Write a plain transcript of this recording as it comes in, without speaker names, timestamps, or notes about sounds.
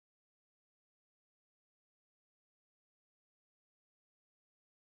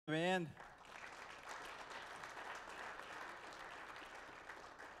Band.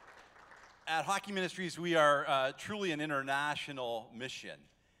 At Hockey Ministries, we are truly an international mission.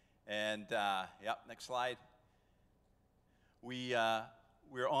 And, next slide.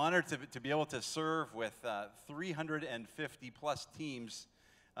 We're honored to be able to serve with 350 plus teams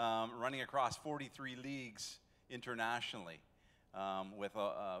running across 43 leagues internationally, with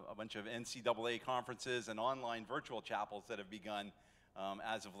a bunch of NCAA conferences and online virtual chapels that have begun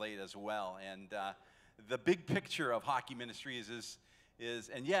as of late as well. And the big picture of Hockey Ministries is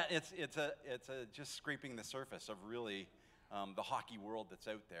and yet it's just scraping the surface of really the hockey world that's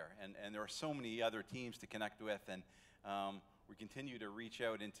out there. And there are so many other teams to connect with, and we continue to reach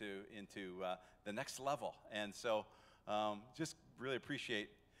out into the next level. And so just really appreciate.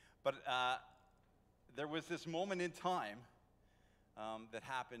 But there was this moment in time that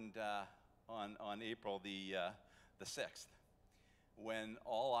happened on April the 6th, when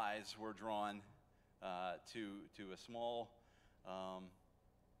all eyes were drawn to a small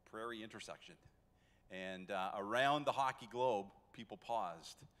prairie intersection. And around the hockey globe, people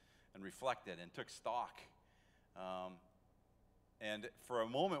paused and reflected and took stock. And for a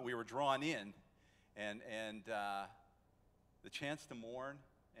moment, we were drawn in, and the chance to mourn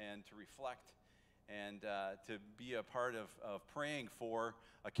and to reflect and to be a part of praying for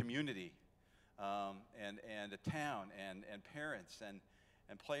a community and a town and parents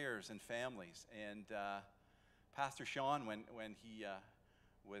and players and families. And Pastor Sean, when he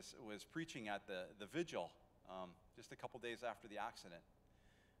was preaching at the vigil just a couple days after the accident,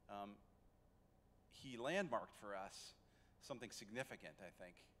 he landmarked for us something significant, I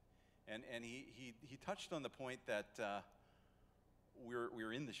think. And he touched on the point that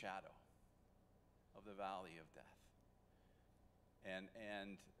we're in the shadow of the valley of death.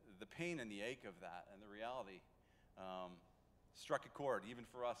 And the pain and the ache of that and the reality struck a chord, even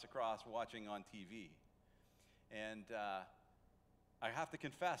for us across watching on TV. And I have to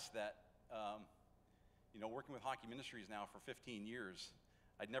confess that, working with Hockey Ministries now for 15 years,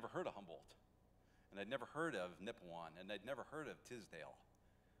 I'd never heard of Humboldt, and I'd never heard of Nipawin, and I'd never heard of Tisdale.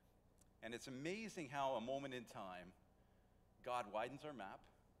 And it's amazing how a moment in time, God widens our map,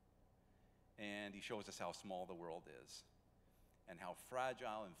 and he shows us how small the world is, and how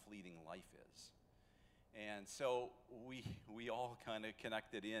fragile and fleeting life is. And so we all kind of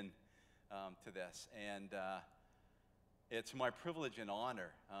connected in to this. And it's my privilege and honor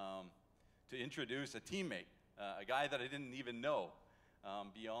to introduce a teammate, a guy that I didn't even know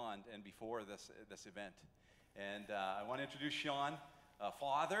beyond and before this event. And I want to introduce Sean, a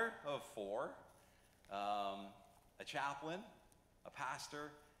father of 4, a chaplain, a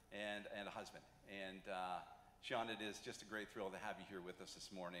pastor, and a husband. And Sean, it is just a great thrill to have you here with us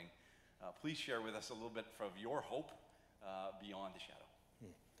this morning. Please share with us a little bit of your hope beyond the shadow.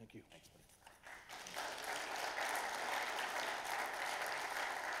 Thank you. Thanks, buddy.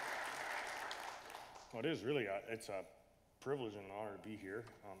 Well, it is really it's a privilege and an honor to be here.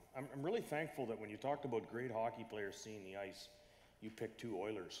 I'm really thankful that when you talked about great hockey players seeing the ice, you picked 2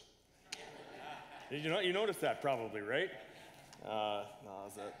 Oilers. You noticed that probably, right? No,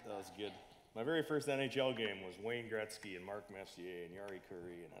 that was good. My very first NHL game was Wayne Gretzky and Mark Messier and Yari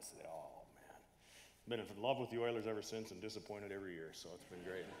Curry, and I said, oh man. Been in love with the Oilers ever since and disappointed every year, so it's been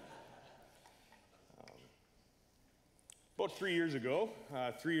great. About 3 years ago,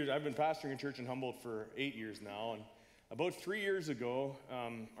 I've been pastoring a church in Humboldt for 8 years now, and about 3 years ago,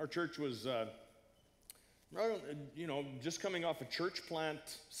 our church was, just coming off a church plant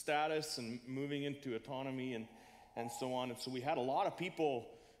status and moving into autonomy and so on, and so we had a lot of people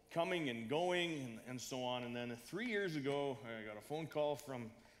coming and going and so on. And then 3 years ago, I got a phone call from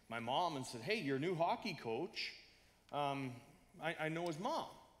my mom and said, hey, your new hockey coach, I know his mom.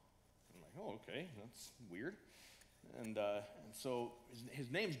 I'm like, oh, okay, that's weird. And so his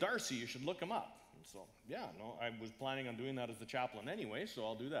name's Darcy, you should look him up. And so, I was planning on doing that as the chaplain anyway, so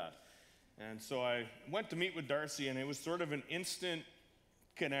I'll do that. And so I went to meet with Darcy, and it was sort of an instant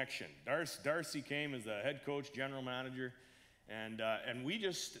connection. Darcy came as the head coach, general manager, and we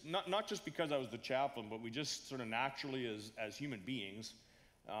just, not just because I was the chaplain, but we just sort of naturally as human beings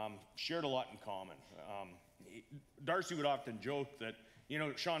shared a lot in common. Darcy would often joke that,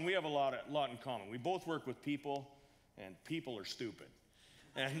 Sean, we have a lot in common. We both work with people, and people are stupid.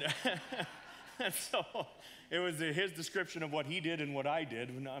 And, and so it was his description of what he did and what I did.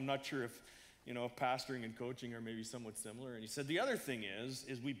 I'm not sure if, pastoring and coaching are maybe somewhat similar. And he said, the other thing is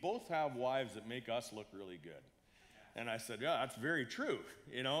we both have wives that make us look really good. And I said, yeah, that's very true,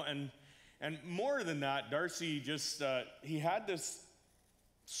 and more than that, Darcy just, he had this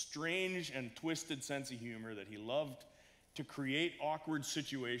strange and twisted sense of humor that he loved to create awkward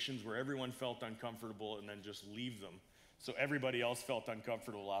situations where everyone felt uncomfortable and then just leave them so everybody else felt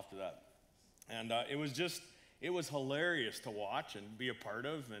uncomfortable after that. And it was hilarious to watch and be a part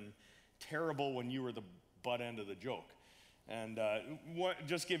of, and terrible when you were the butt end of the joke. And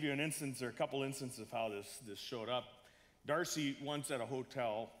just give you an instance or a couple instances of how this showed up. Darcy once at a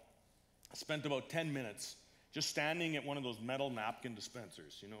hotel spent about 10 minutes just standing at one of those metal napkin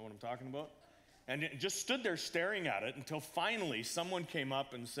dispensers. You know what I'm talking about? And it just stood there staring at it until finally someone came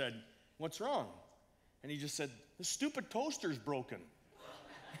up and said, "What's wrong?" And he just said, "The stupid toaster's broken."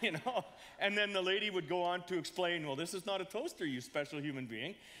 You know? And then the lady would go on to explain, "Well, this is not a toaster, you special human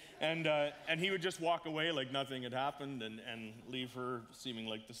being." And he would just walk away like nothing had happened and leave her seeming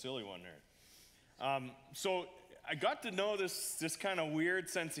like the silly one there. So I got to know this kind of weird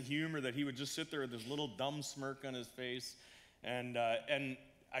sense of humor that he would just sit there with this little dumb smirk on his face. And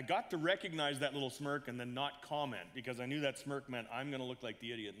I got to recognize that little smirk and then not comment, because I knew that smirk meant I'm going to look like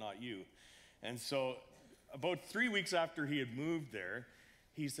the idiot, not you. And so about 3 weeks after he had moved there,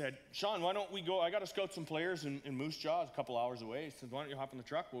 he said, "Sean, why don't we go? I got to scout some players in Moose Jaw, a couple hours away." He said, "Why don't you hop in the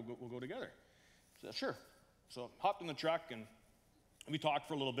truck? We'll go together." I said, "Sure." So hopped in the truck and we talked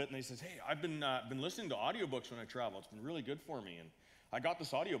for a little bit. And he says, "Hey, I've been listening to audiobooks when I travel. It's been really good for me. And I got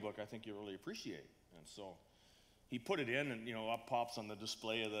this audiobook I think you'll really appreciate." And so he put it in, and up pops on the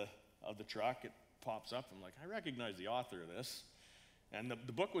display of the truck. It pops up. I'm like, I recognize the author of this. And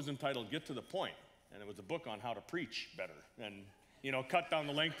the book was entitled "Get to the Point." And it was a book on how to preach better and cut down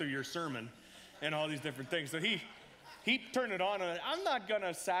the length of your sermon and all these different things. So he turned it on, and I'm not going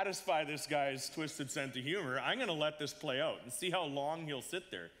to satisfy this guy's twisted sense of humor. I'm going to let this play out and see how long he'll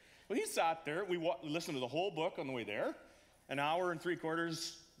sit there. Well, he sat there. We listened to the whole book on the way there, an hour and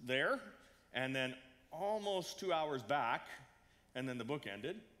 3/4 there, and then almost 2 hours back, and then the book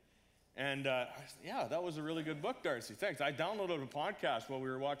ended. And I said, "Yeah, that was a really good book, Darcy. Thanks. I downloaded a podcast while we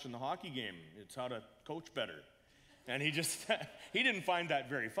were watching the hockey game. It's how to coach better." And he didn't find that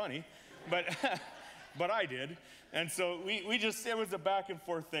very funny, but I did. And so we just, it was a back and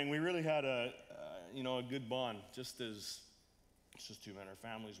forth thing. We really had a good bond, just two men. Our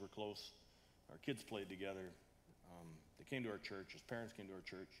families were close. Our kids played together. They came to our church. His parents came to our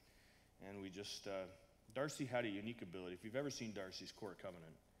church. And we just, Darcy had a unique ability. If you've ever seen Darcy's core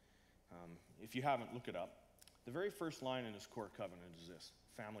covenant, if you haven't, look it up. The very first line in his core covenant is this: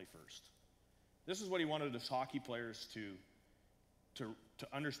 family first. This is what he wanted his hockey players to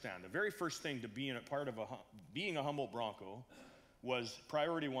understand. The very first thing to being a part of being a Humboldt Bronco was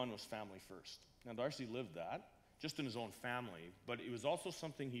priority one was family first. Now Darcy lived that just in his own family, but it was also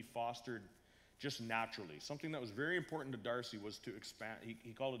something he fostered just naturally. Something that was very important to Darcy was to expand.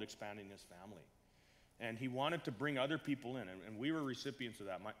 He called it expanding his family. And he wanted to bring other people in, and we were recipients of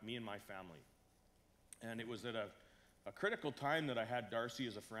that, me and my family. And it was at a critical time that I had Darcy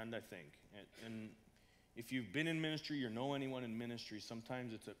as a friend, I think. And if you've been in ministry or know anyone in ministry,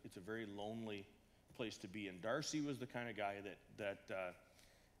 sometimes it's a very lonely place to be. And Darcy was the kind of guy that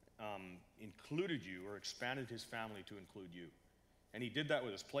included you, or expanded his family to include you. And he did that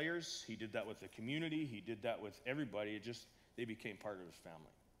with his players. He did that with the community. He did that with everybody. They became part of his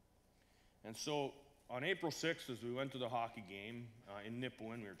family. And so on April 6th, as we went to the hockey game in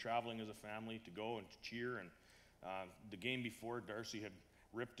Nipawin, we were traveling as a family to go and to cheer. And the game before, Darcy had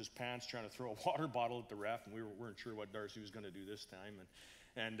ripped his pants trying to throw a water bottle at the ref, and we weren't sure what Darcy was going to do this time.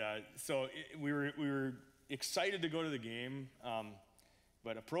 So we were excited to go to the game.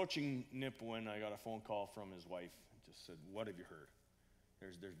 But approaching Nipawin, I got a phone call from his wife. It just said, "What have you heard?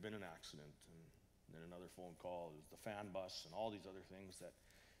 There's been an accident." And then another phone call is the fan bus and all these other things that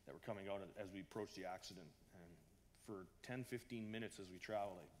were coming out as we approached the accident. And for 10, 15 minutes as we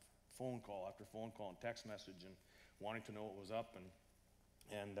traveled, like phone call after phone call and text message, and wanting to know what was up.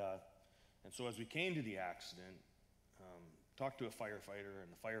 And so as we came to the accident, talked to a firefighter,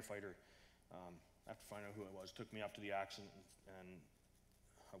 and the firefighter, after finding out who it was, took me up to the accident. And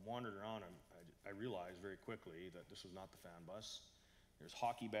I wandered around, and I realized very quickly that this was not the fan bus. There's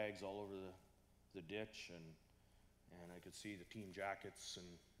hockey bags all over the ditch, and I could see the team jackets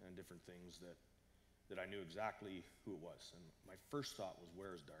and different things that I knew exactly who it was. And my first thought was,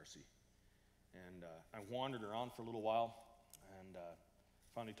 where is Darcy? And I wandered around for a little while, and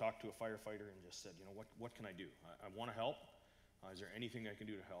finally talked to a firefighter and just said, what can I do? I want to help. Is there anything I can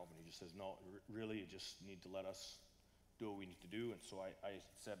do to help? And he just says, "No, really, you just need to let us do what we need to do." And so I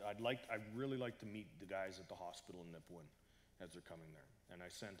said, I'd really like to meet the guys at the hospital in Nipawin as they're coming there. And I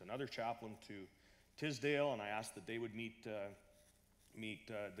sent another chaplain to Tisdale, and I asked that they would meet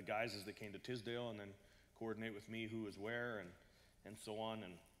the guys as they came to Tisdale, and then coordinate with me who was where, and so on.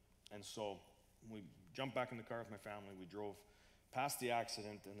 And so we jumped back in the car with my family. We drove past the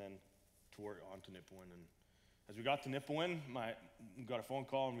accident and then on to Nipawin. And as we got to Nipawin, we got a phone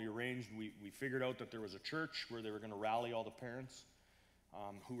call and we arranged, we figured out that there was a church where they were going to rally all the parents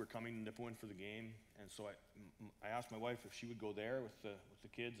who were coming to Nipawin for the game. And so I asked my wife if she would go there with the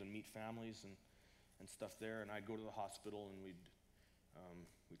kids and meet families and stuff there, and I'd go to the hospital and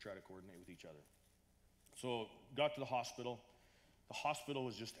we'd try to coordinate with each other. So got to the hospital. The hospital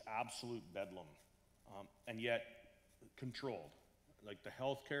was just absolute bedlam, and yet controlled. Like the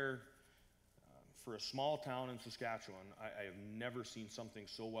healthcare for a small town in Saskatchewan, I have never seen something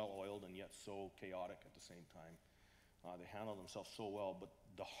so well oiled and yet so chaotic at the same time. They handled themselves so well, but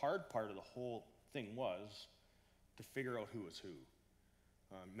the hard part of the whole thing was to figure out who was who.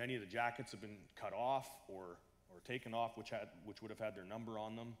 Many of the jackets have been cut off or taken off, which would have had their number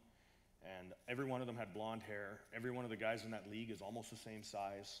on them, and every one of them had blonde hair. Every one of the guys in that league is almost the same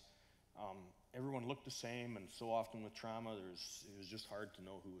size. Everyone looked the same, and so often with trauma, it was just hard to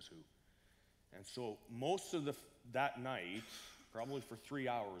know who was who. And so most of that night, probably for 3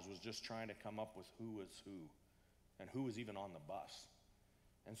 hours, was just trying to come up with who was who and who was even on the bus.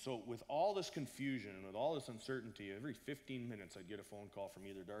 And so with all this confusion and with all this uncertainty, every 15 minutes I'd get a phone call from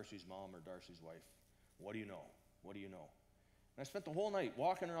either Darcy's mom or Darcy's wife. What do you know? What do you know? And I spent the whole night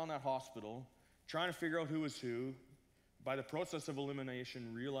walking around that hospital, trying to figure out who was who. By the process of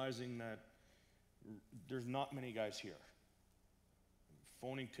elimination, realizing that there's not many guys here.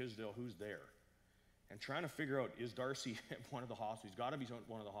 Phoning Tisdale, who's there? And trying to figure out, is Darcy at one of the hospitals? He's got to be at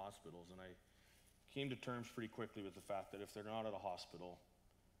one of the hospitals. And I came to terms pretty quickly with the fact that if they're not at a hospital,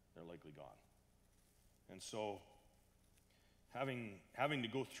 they're likely gone. And so having to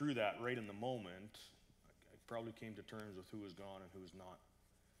go through that right in the moment, I probably came to terms with who was gone and who was not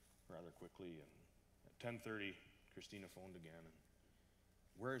rather quickly. And at 10:30, Christina phoned again, and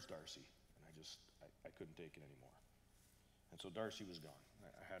where is Darcy? And I couldn't take it anymore. And so Darcy was gone.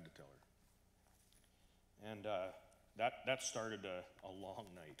 I had to tell her. And that started a long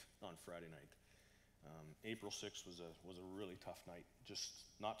night on Friday night. April 6th was a really tough night. Just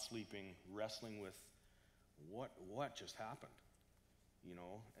not sleeping, wrestling with what just happened, you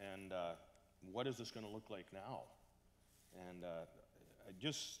know, and what is this going to look like now? And I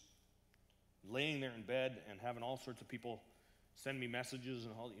just laying there in bed and having all sorts of people send me messages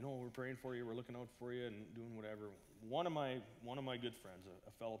and all, you know, we're praying for you, we're looking out for you, and doing whatever. One of my good friends,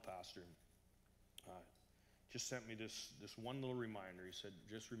 a fellow pastor, just sent me this one little reminder. He said,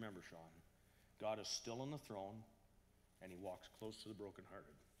 just remember, Sean, God is still on the throne, and he walks close to the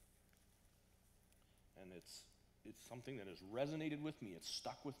brokenhearted. And it's something that has resonated with me. It's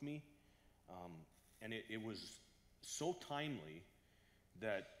stuck with me. And it was so timely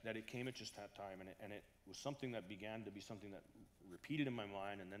that it came at just that time. And it was something that began to be something that repeated in my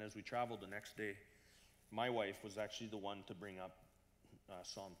mind. And then as we traveled the next day, my wife was actually the one to bring up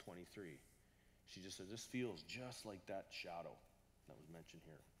Psalm 23. She just said, this feels just like that shadow that was mentioned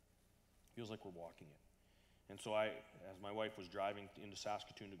here. Feels like we're walking it. And so as my wife was driving into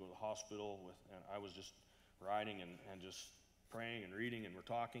Saskatoon to go to the hospital, and I was just riding and just praying and reading, and we're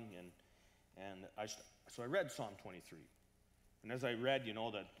talking, so I read Psalm 23. And as I read, you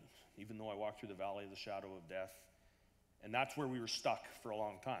know, that even though I walked through the valley of the shadow of death, and that's where we were stuck for a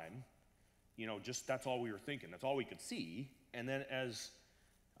long time, you know, just that's all we were thinking. That's all we could see. And then as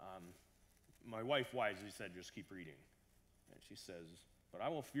my wife wisely said, just keep reading. And she says, but I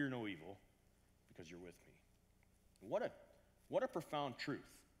will fear no evil because you're with me. What a profound truth,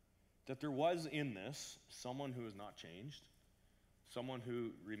 that there was in this someone who has not changed, someone who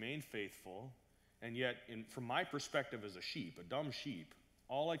remained faithful, and yet from my perspective as a sheep, a dumb sheep,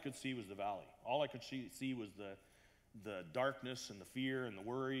 all I could see was the valley. All I could see was the darkness and the fear and the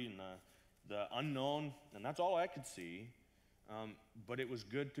worry and the unknown, and that's all I could see. But it was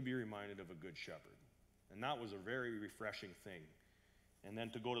good to be reminded of a good shepherd. And that was a very refreshing thing. And then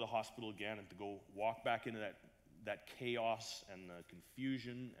to go to the hospital again and to go walk back into that chaos and the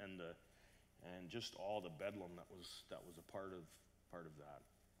confusion and just all the bedlam that was a part of that.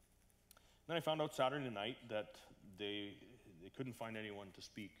 Then I found out Saturday night that they couldn't find anyone to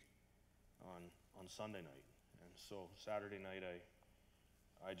speak on Sunday night. And so Saturday night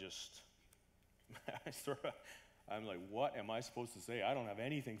I'm like, what am I supposed to say? I don't have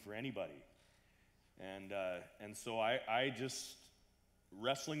anything for anybody. And so I just,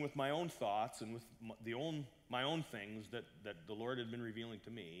 wrestling with my own thoughts and with my own things that the Lord had been revealing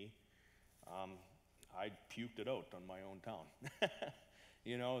to me, I puked it out on my own town.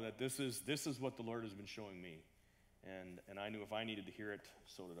 You know, that this is what the Lord has been showing me. And I knew if I needed to hear it,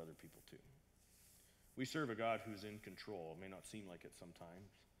 so did other people too. We serve a God who's in control. It may not seem like it sometimes.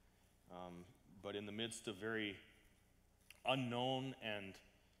 But in the midst of very unknown and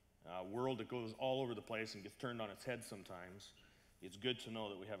world that goes all over the place and gets turned on its head sometimes, it's good to know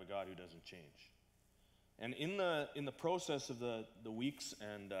that we have a God who doesn't change. And in the process of the weeks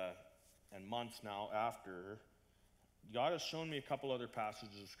and months now after, God has shown me a couple other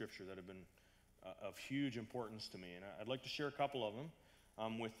passages of Scripture that have been of huge importance to me. And I'd like to share a couple of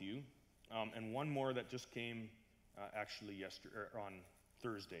them with you. And one more that just came actually on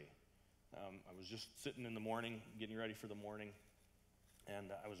Thursday. I was just sitting in the morning, getting ready for the morning,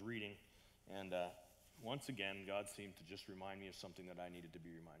 and I was reading. And once again, God seemed to just remind me of something that I needed to be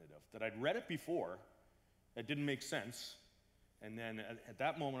reminded of. That I'd read it before, it didn't make sense. And then at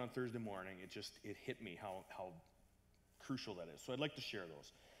that moment on Thursday morning, it hit me how crucial that is. So I'd like to share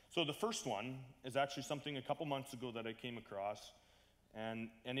those. So the first one is actually something a couple months ago that I came across, and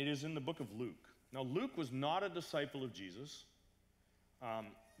it is in the book of Luke. Now, Luke was not a disciple of Jesus,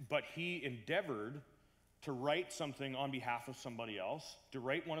 but he endeavored to write something on behalf of somebody else, to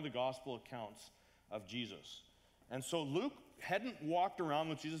write one of the gospel accounts of Jesus. And so Luke hadn't walked around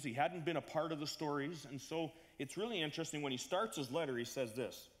with Jesus. He hadn't been a part of the stories. And so it's really interesting. When he starts his letter, he says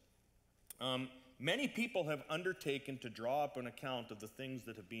this. Many people have undertaken to draw up an account of the things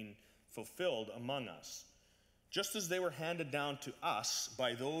that have been fulfilled among us, just as they were handed down to us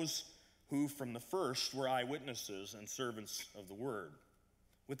by those who from the first were eyewitnesses and servants of the word.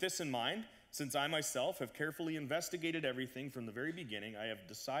 With this in mind, since I myself have carefully investigated everything from the very beginning, I have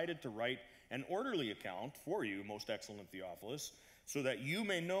decided to write an orderly account for you, most excellent Theophilus, so that you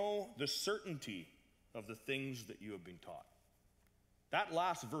may know the certainty of the things that you have been taught. That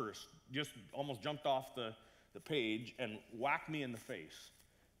last verse just almost jumped off the page and whacked me in the face.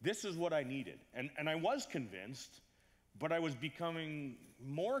 This is what I needed. And I was convinced, but I was becoming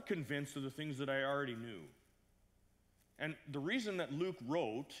more convinced of the things that I already knew. And the reason that Luke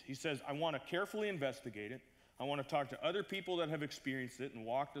wrote, he says, I want to carefully investigate it. I want to talk to other people that have experienced it and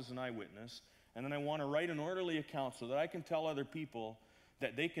walked as an eyewitness. And then I want to write an orderly account so that I can tell other people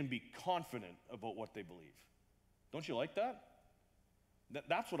that they can be confident about what they believe. Don't you like that?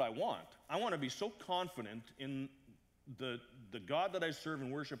 That's what I want. I want to be so confident in the God that I serve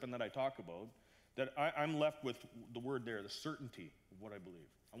and worship and that I talk about that I'm left with the word there, the certainty of what I believe.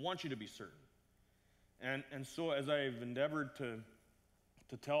 I want you to be certain. And so as I've endeavored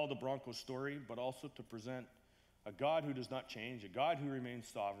to tell the Broncos story, but also to present a God who does not change, a God who remains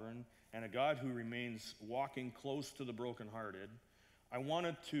sovereign, and a God who remains walking close to the brokenhearted, I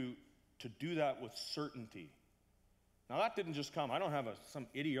wanted to do that with certainty. Now that didn't just come. I don't have some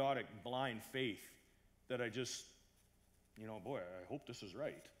idiotic blind faith that I just, boy, I hope this is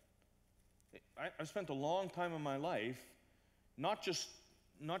right. I spent a long time in my life not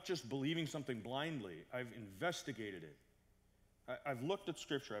just believing something blindly. I've investigated it. I've looked at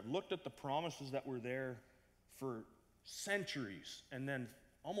Scripture. I've looked at the promises that were there for centuries. And then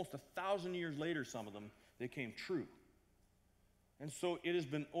almost 1,000 years later, some of them, they came true. And so it has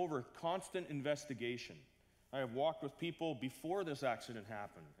been over constant investigation. I have walked with people before this accident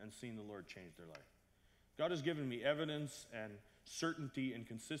happened and seen the Lord change their life. God has given me evidence and certainty and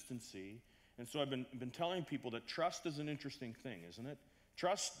consistency. And so I've been telling people that trust is an interesting thing, isn't it?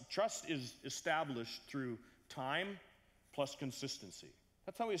 Trust is established through time plus consistency.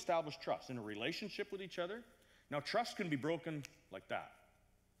 That's how we establish trust in a relationship with each other. Now, trust can be broken like that,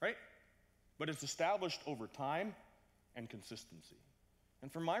 right? But it's established over time and consistency.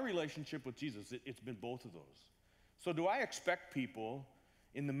 And for my relationship with Jesus, it's been both of those. So do I expect people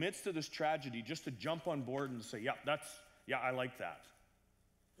in the midst of this tragedy just to jump on board and say, I like that?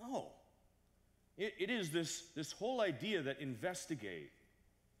 No. It is this whole idea that investigate.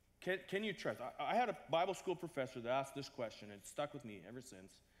 Can you trust? I had a Bible school professor that asked this question, and it stuck with me ever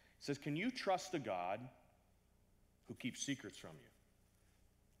since. He says, can you trust a God who keeps secrets from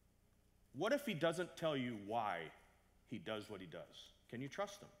you? What if he doesn't tell you why he does what he does? Can you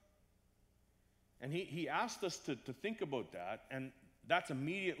trust him? And he asked us to think about that, and that's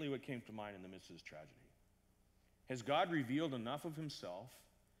immediately what came to mind in the midst of this tragedy. Has God revealed enough of himself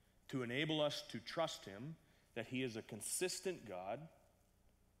to enable us to trust him, that he is a consistent God?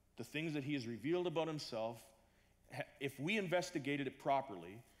 The things that he has revealed about himself, if we investigated it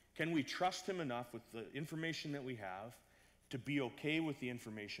properly, can we trust him enough with the information that we have to be okay with the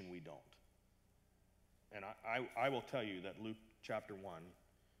information we don't? And I will tell you that Luke chapter 1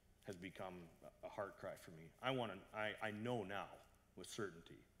 has become a heart cry for me. I know now with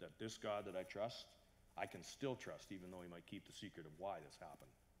certainty that this God that I trust, I can still trust even though he might keep the secret of why this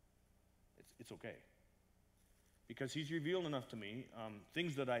happened. It's okay. Because he's revealed enough to me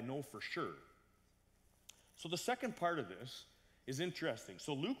things that I know for sure. So the second part of this is interesting.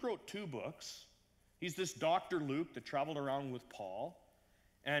 So Luke wrote 2 books. He's this Dr. Luke that traveled around with Paul.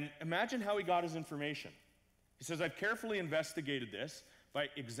 And imagine how he got his information. He says, I've carefully investigated this by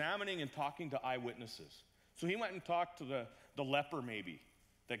examining and talking to eyewitnesses. So he went and talked to the leper maybe,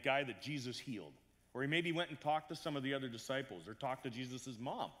 that guy that Jesus healed. Or he maybe went and talked to some of the other disciples, or talked to Jesus'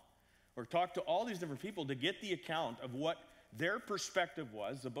 mom, or talked to all these different people to get the account of what their perspective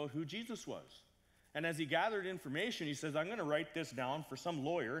was about who Jesus was. And as he gathered information, he says, I'm going to write this down for some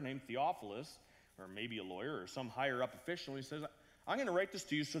lawyer named Theophilus, or maybe a lawyer or some higher up official. He says, I'm going to write this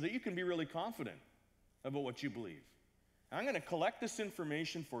to you so that you can be really confident about what you believe. And I'm going to collect this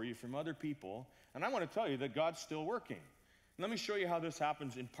information for you from other people, and I want to tell you that God's still working. And let me show you how this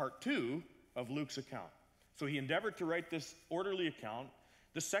happens in part 2 of Luke's account. So he endeavored to write this orderly account.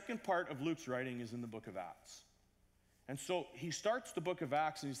 The second part of Luke's writing is in the book of Acts. And so he starts the book of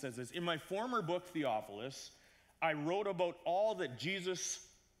Acts and he says this, in my former book, Theophilus, I wrote about all that Jesus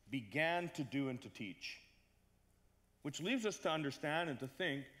began to do and to teach. Which leaves us to understand and to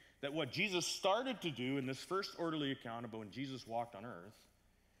think that what Jesus started to do in this first orderly account about when Jesus walked on earth,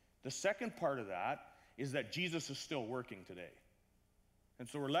 the second part of that is that Jesus is still working today. And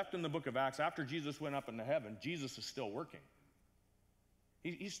so we're left in the book of Acts. After Jesus went up into heaven, Jesus is still working.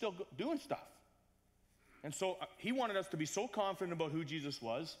 He's still doing stuff. And so he wanted us to be so confident about who Jesus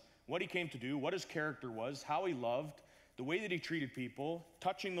was, what he came to do, what his character was, how he loved, the way that he treated people,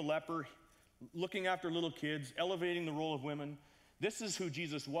 touching the leper, looking after little kids, elevating the role of women. This is who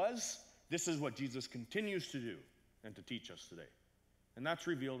Jesus was. This is what Jesus continues to do and to teach us today. And that's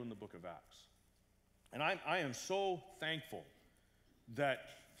revealed in the book of Acts. And I am so thankful that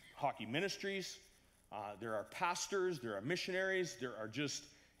Hockey Ministries, there are pastors, there are missionaries, there are just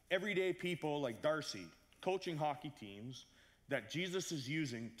everyday people like Darcy coaching hockey teams that Jesus is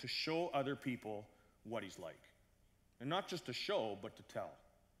using to show other people what he's like. And not just to show, but to tell.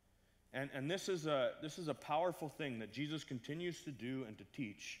 And this is a powerful thing that Jesus continues to do and to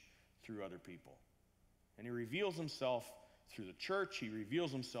teach through other people. And he reveals himself through the church. He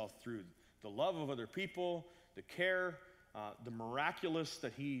reveals himself through the love of other people, the care, the miraculous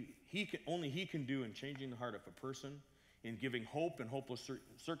that only he can do in changing the heart of a person, in giving hope in hopeless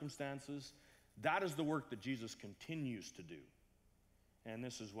circumstances. That is the work that Jesus continues to do. And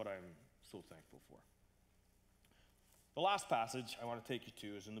this is what I'm so thankful for. The last passage I want to take you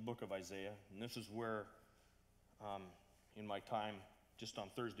to is in the book of Isaiah. And this is where, in my time, just on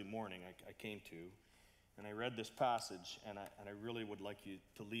Thursday morning, I came to. And I read this passage, and I really would like you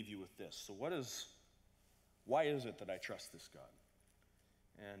to leave you with this. So why is it that I trust this God?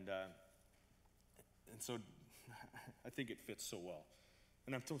 And so I think it fits so well.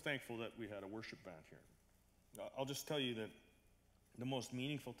 And I'm so thankful that we had a worship band here. I'll just tell you that the most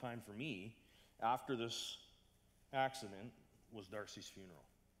meaningful time for me after this accident was Darcy's funeral.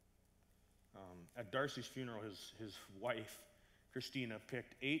 At Darcy's funeral, his wife, Christina,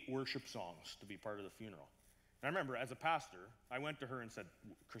 picked 8 worship songs to be part of the funeral. And I remember as a pastor, I went to her and said,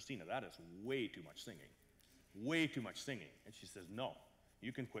 Christina, that is way too much singing. Way too much singing. And she says, no,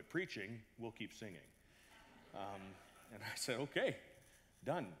 you can quit preaching, we'll keep singing. And I said, okay,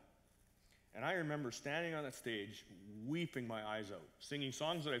 done. And I remember standing on that stage, weeping my eyes out, singing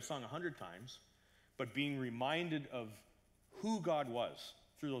songs that I've sung 100 times, but being reminded of who God was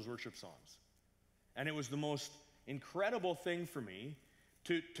through those worship songs. And it was the most incredible thing for me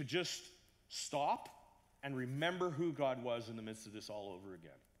to just stop and remember who God was in the midst of this all over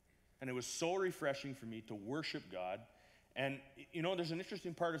again. And it was so refreshing for me to worship God. And, you know, there's an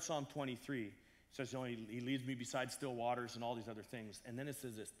interesting part of Psalm 23. It says, you know, he leads me beside still waters and all these other things. And then it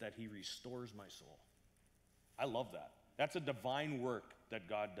says this, that he restores my soul. I love that. That's a divine work that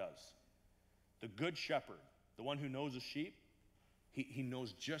God does. The good shepherd, the one who knows his sheep, he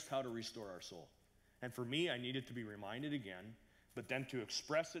knows just how to restore our soul. And for me, I needed to be reminded again, but then to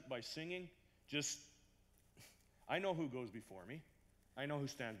express it by singing, I know who goes before me. I know who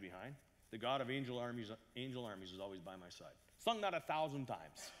stands behind. The God of angel armies is always by my side. Sung that 1,000 times.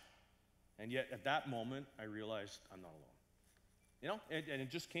 And yet at that moment, I realized I'm not alone. You know, and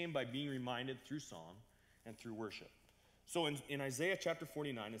it just came by being reminded through song and through worship. So in Isaiah chapter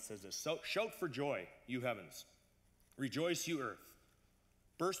 49, it says this, shout for joy, you heavens. Rejoice, you earth.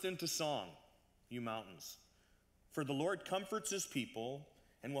 Burst into song, you mountains. For the Lord comforts his people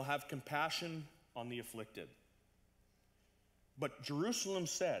and will have compassion on the afflicted. But Jerusalem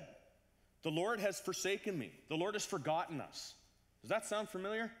said, the Lord has forsaken me. The Lord has forgotten us. Does that sound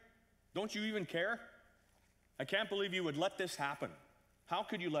familiar? Don't you even care? I can't believe you would let this happen. How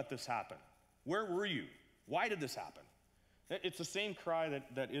could you let this happen? Where were you? Why did this happen? It's the same cry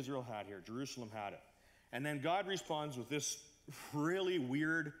that Israel had here. Jerusalem had it. And then God responds with this really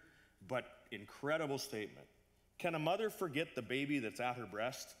weird but incredible statement. Can a mother forget the baby that's at her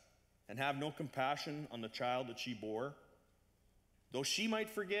breast and have no compassion on the child that she bore? Though she might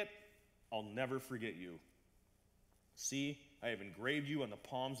forget, I'll never forget you. See, I have engraved you on the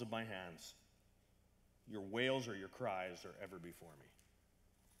palms of my hands. Your wails or your cries are ever before me.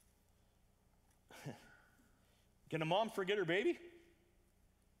 Can a mom forget her baby?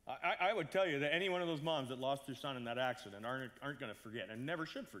 I would tell you that any one of those moms that lost their son in that accident aren't going to forget and never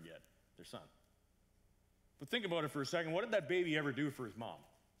should forget their son. But think about it for a second. What did that baby ever do for his mom?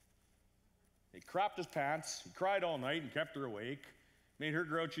 He crapped his pants. He cried all night and kept her awake. Made her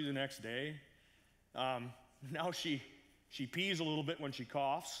grouchy the next day. Now she pees a little bit when she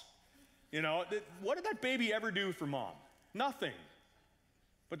coughs. You know, what did that baby ever do for mom? Nothing.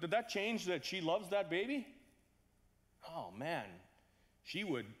 But did that change that she loves that baby? Oh, man. She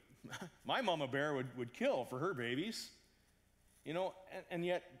would, my mama bear would kill for her babies. You know, and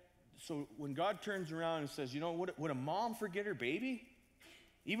yet, so when God turns around and says, you know, would a mom forget her baby?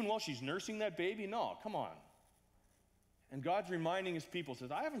 Even while she's nursing that baby? No, come on. And God's reminding his people,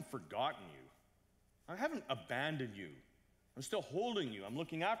 says, I haven't forgotten you. I haven't abandoned you. I'm still holding you. I'm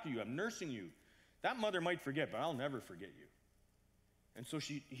looking after you. I'm nursing you. That mother might forget, but I'll never forget you. And so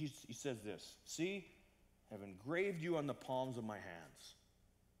he says this, see, I've engraved you on the palms of my hands.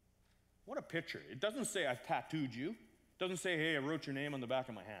 What a picture. It doesn't say I've tattooed you. It doesn't say, hey, I wrote your name on the back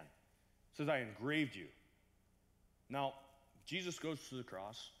of my hand. It says I engraved you. Now, Jesus goes to the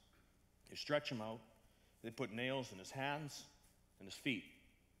cross. They stretch him out. They put nails in his hands and his feet.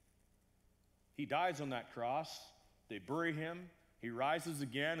 He dies on that cross. They bury him. He rises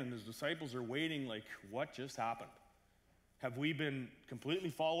again, and his disciples are waiting like, what just happened? Have we been completely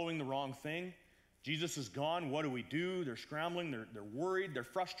following the wrong thing? Jesus is gone. What do? They're scrambling. They're worried. They're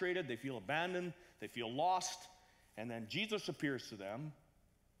frustrated. They feel abandoned. They feel lost. And then Jesus appears to them.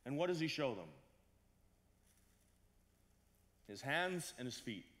 And what does he show them? His hands and his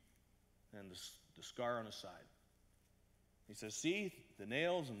feet and the scar on his side. He says, see, the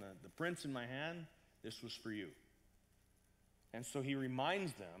nails and the prints in my hand, this was for you. And so he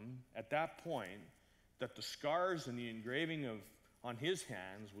reminds them at that point that the scars and the engraving on his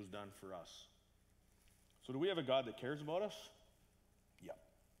hands was done for us. So do we have a God that cares about us? Yep.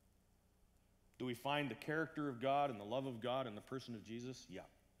 Do we find the character of God and the love of God in the person of Jesus? Yep.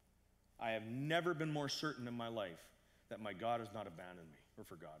 I have never been more certain in my life that my God has not abandoned me or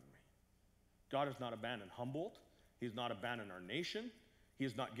forgotten me. God has not abandoned Humboldt. He has not abandoned our nation. He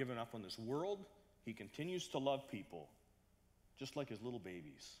has not given up on this world. He continues to love people just like his little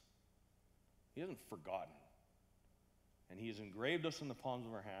babies. He hasn't forgotten. And he has engraved us in the palms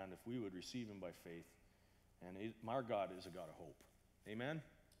of our hand if we would receive him by faith. And our God is a God of hope. Amen?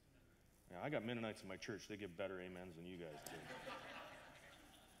 Yeah, I got Mennonites in my church. They give better amens than you guys do.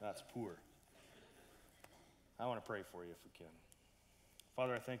 That's poor. I want to pray for you if we can.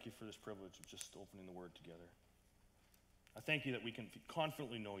 Father, I thank you for this privilege of just opening the word together. I thank you that we can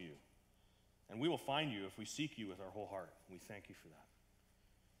confidently know you. And we will find you if we seek you with our whole heart. We thank you for that.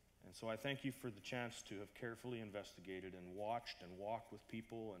 And so I thank you for the chance to have carefully investigated and watched and walked with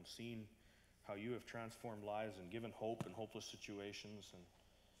people and seen how you have transformed lives and given hope in hopeless situations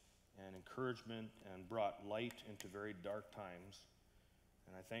and encouragement and brought light into very dark times.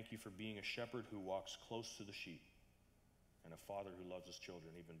 And I thank you for being a shepherd who walks close to the sheep and a father who loves his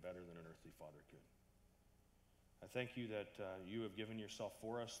children even better than an earthly father could. I thank you that you have given yourself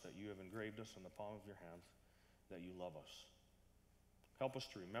for us, that you have engraved us on the palm of your hands, that you love us. Help us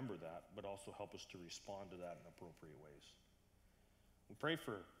to remember that, but also help us to respond to that in appropriate ways. We pray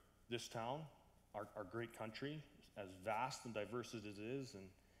for this town, our great country, as vast and diverse as it is,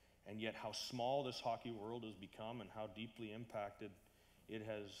 and yet how small this hockey world has become and how deeply impacted it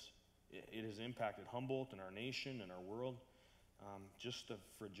has impacted Humboldt and our nation and our world, just the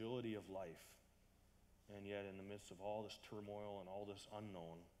fragility of life. And yet in the midst of all this turmoil and all this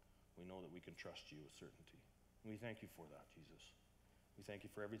unknown, we know that we can trust you with certainty. And we thank you for that, Jesus. We thank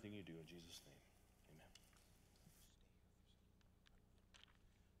you for everything you do in Jesus' name. Amen.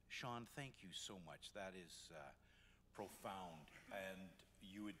 Sean, thank you so much. That is profound. And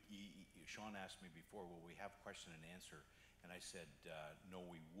Sean asked me before, will we have question and answer? And I said, no,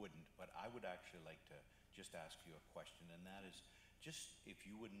 we wouldn't. But I would actually like to just ask you a question, and that is just if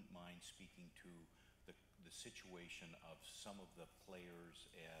you wouldn't mind speaking to the situation of some of the players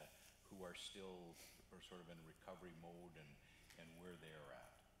who are still sort of in recovery mode and where they're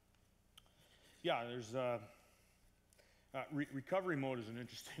at. Yeah, there's recovery mode is an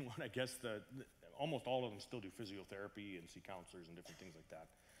interesting one. I guess almost all of them still do physiotherapy and see counselors and different things like that.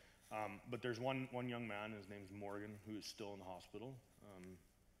 But there's one young man, his name's Morgan, who is still in the hospital,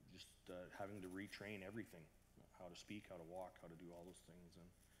 just having to retrain everything, how to speak, how to walk, how to do all those things,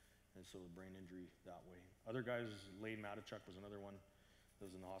 and so the brain injury that way. Other guys, Lane Matichuk was another one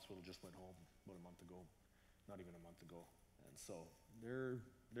that was in the hospital, just went home about a month ago, not even a month ago. And so they're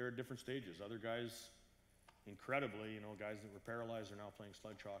at different stages. Other guys, incredibly, guys that were paralyzed are now playing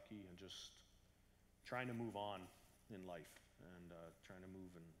sledge hockey and just trying to move on in life and trying to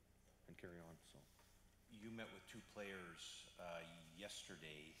move and carry on. So you met with two players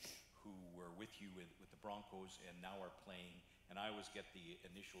yesterday who were with you with the Broncos and now are playing, and I always get the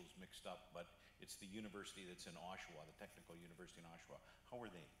initials mixed up, but it's the university that's in Oshawa, the Technical University in Oshawa. How are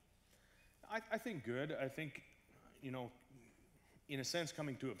they? I think good. I think, in a sense,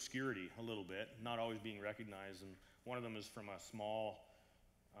 coming to obscurity a little bit, not always being recognized. And one of them is from a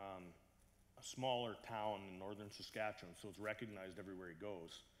smaller town in northern Saskatchewan, so it's recognized everywhere he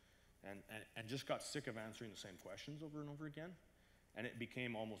goes. And just got sick of answering the same questions over and over again, and it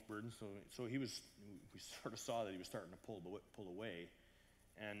became almost burdensome. So we sort of saw that he was starting to pull away,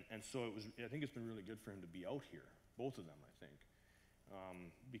 and so I think it's been really good for him to be out here, both of them, I think,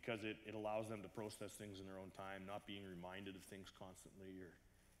 because it allows them to process things in their own time, not being reminded of things constantly, or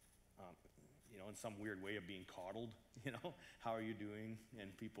in some weird way of being coddled. How are you doing?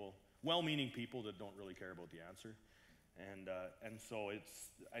 And people, well-meaning people that don't really care about the answer. And so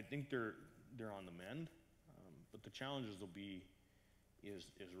I think they're on the mend, but the challenges will be is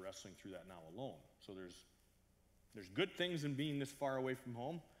wrestling through that now alone. So there's good things in being this far away from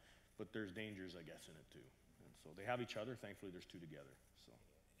home, but there's dangers, I guess, in it too. And so they have each other. Thankfully, there's two together. So.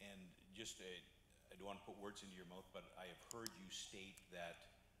 And just, I don't want to put words into your mouth, but I have heard you state that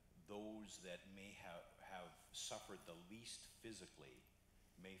those that may have suffered the least physically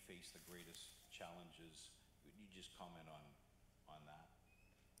may face the greatest challenges. Would you just comment on that?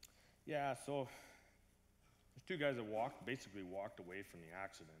 Yeah, so there's two guys that basically walked away from the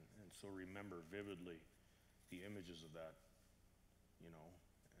accident, and so remember vividly the images of that,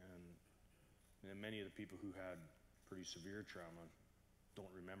 and many of the people who had pretty severe trauma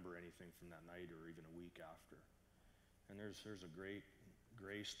don't remember anything from that night or even a week after. And there's a great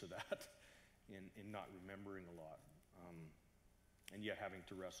grace to that in not remembering a lot. And yet having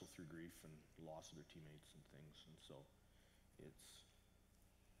to wrestle through grief and loss of their teammates and things. And so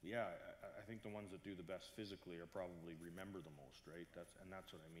I think the ones that do the best physically are probably remember the most, right? That's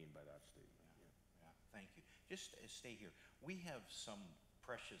what I mean by that statement. Yeah, thank you. Just stay here. We have some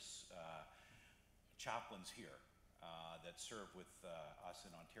precious chaplains here that serve with us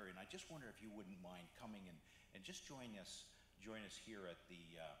in Ontario, and I just wonder if you wouldn't mind coming and just join us here at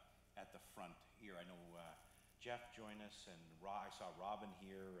the front here. I know Jeff joined us, and I saw Robin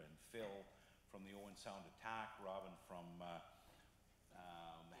here, and Phil from the Owen Sound Attack, Robin from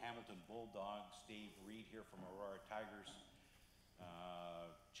the Hamilton Bulldogs, Dave Reed here from Aurora Tigers,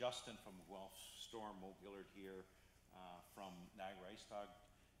 Justin from Guelph Storm, Mo Gillard here from Niagara Ice Dog,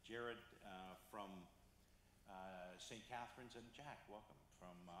 Jared from St. Catharines, and Jack, welcome,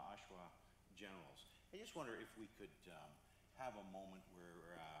 from Oshawa Generals. I just wonder if we could have a moment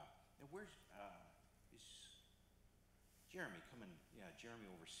where, where's Jeremy, come in. Yeah, Jeremy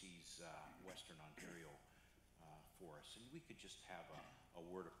oversees Western Ontario for us, and we could just have a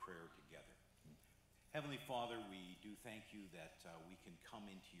word of prayer together. Heavenly Father, we do thank you that we can come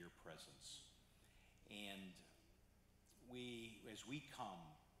into your presence, and as we come,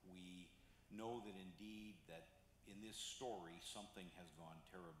 we know that indeed that in this story something has gone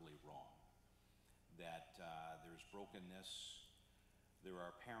terribly wrong, that there's brokenness. There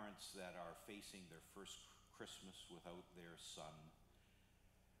are parents that are facing their first Christmas without their son.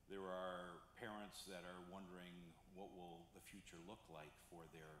 There are parents that are wondering what will the future look like for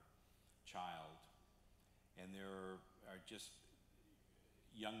their child. And there are just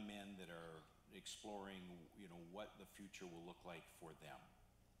young men that are exploring, what the future will look like for them.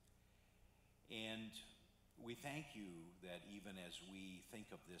 And we thank you that even as we think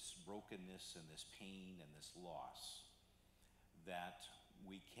of this brokenness and this pain and this loss, that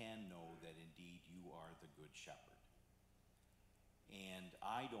we can know that indeed you are the Good Shepherd. And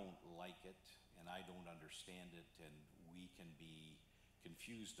I don't like it, and I don't understand it, and we can be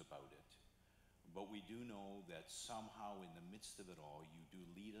confused about it. But we do know that somehow in the midst of it all, you do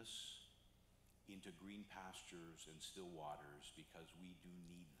lead us into green pastures and still waters, because we do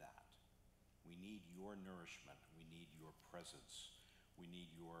need that. We need your nourishment. We need your presence. We need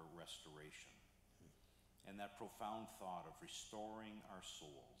your restoration. And that profound thought of restoring our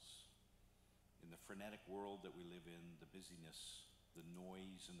souls in the frenetic world that we live in, the busyness, the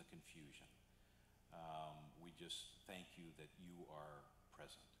noise, and the confusion. We just thank you that you are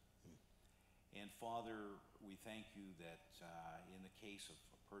present. And Father, we thank you that in the case of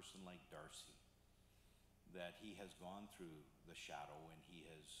a person like Darcy, that he has gone through the shadow and he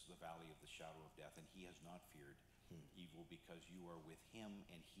has the valley of the shadow of death, and he has not feared evil because you are with him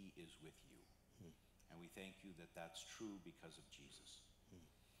and he is with you. And we thank you that that's true because of Jesus.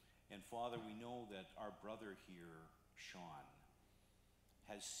 And Father, we know that our brother here, Sean,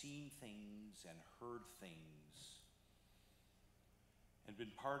 has seen things and heard things and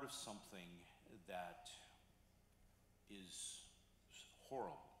been part of something that is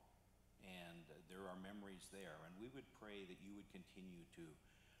horrible. And there are memories there. And we would pray that you would continue to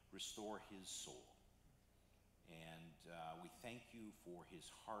restore his soul. And we thank you for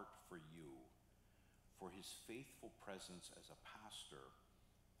his heart for you, for his faithful presence as a pastor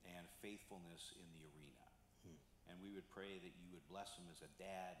and faithfulness in the arena. And we would pray that you would bless him as a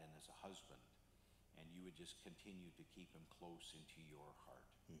dad and as a husband, and you would just continue to keep him close into your heart.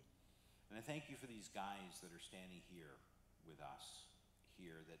 And I thank you for these guys that are standing here with us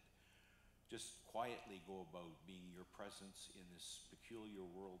here that just quietly go about being your presence in this peculiar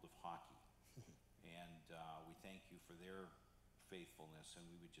world of hockey. And we thank you for their faithfulness, and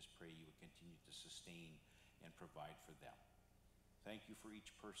we would just pray you would continue to sustain and provide for them. Thank you for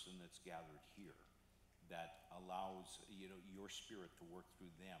each person that's gathered here that allows your spirit to work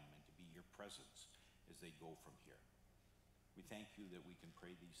through them and to be your presence as they go from here. We thank you that we can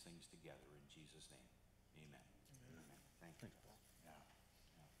pray these things together in Jesus' name. Amen. Amen. Thank you. Yeah.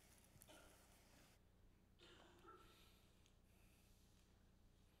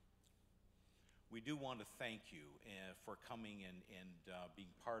 We do want to thank you for coming and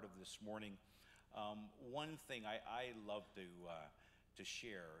being part of this morning. One thing I love to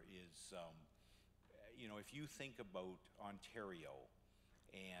share is, if you think about Ontario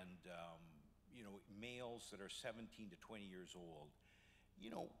and, males that are 17 to 20 years old,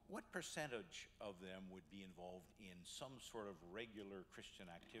 what percentage of them would be involved in some sort of regular Christian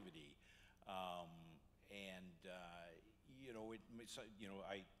activity?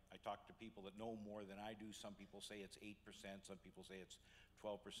 I talk to people that know more than I do. Some people say it's 8%, some people say it's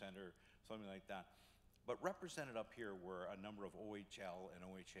 12% or something like that. But represented up here were a number of OHL and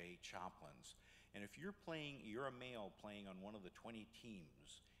OHA chaplains. And if you're a male playing on one of the 20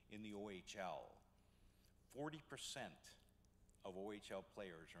 teams in the OHL, 40% of OHL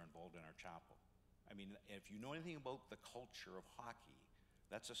players are involved in our chapel. I mean, if you know anything about the culture of hockey,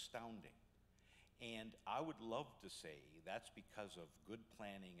 that's astounding. And I would love to say that's because of good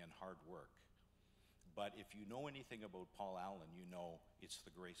planning and hard work. But if you know anything about Paul Allen, you know it's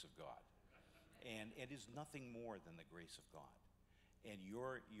the grace of God. And it is nothing more than the grace of God. And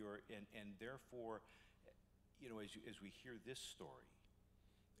therefore, as we hear this story,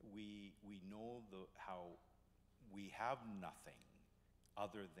 we know how we have nothing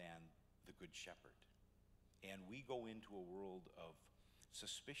other than the Good Shepherd. And we go into a world of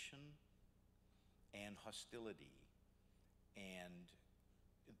suspicion and hostility, and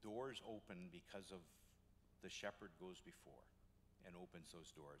doors open because of the shepherd goes before and opens those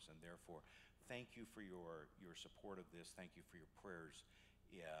doors. And therefore, thank you for your support of this. Thank you for your prayers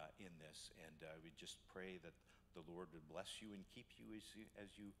in this. And we just pray that the Lord would bless you and keep you as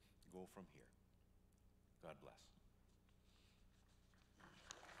you go from here. God bless.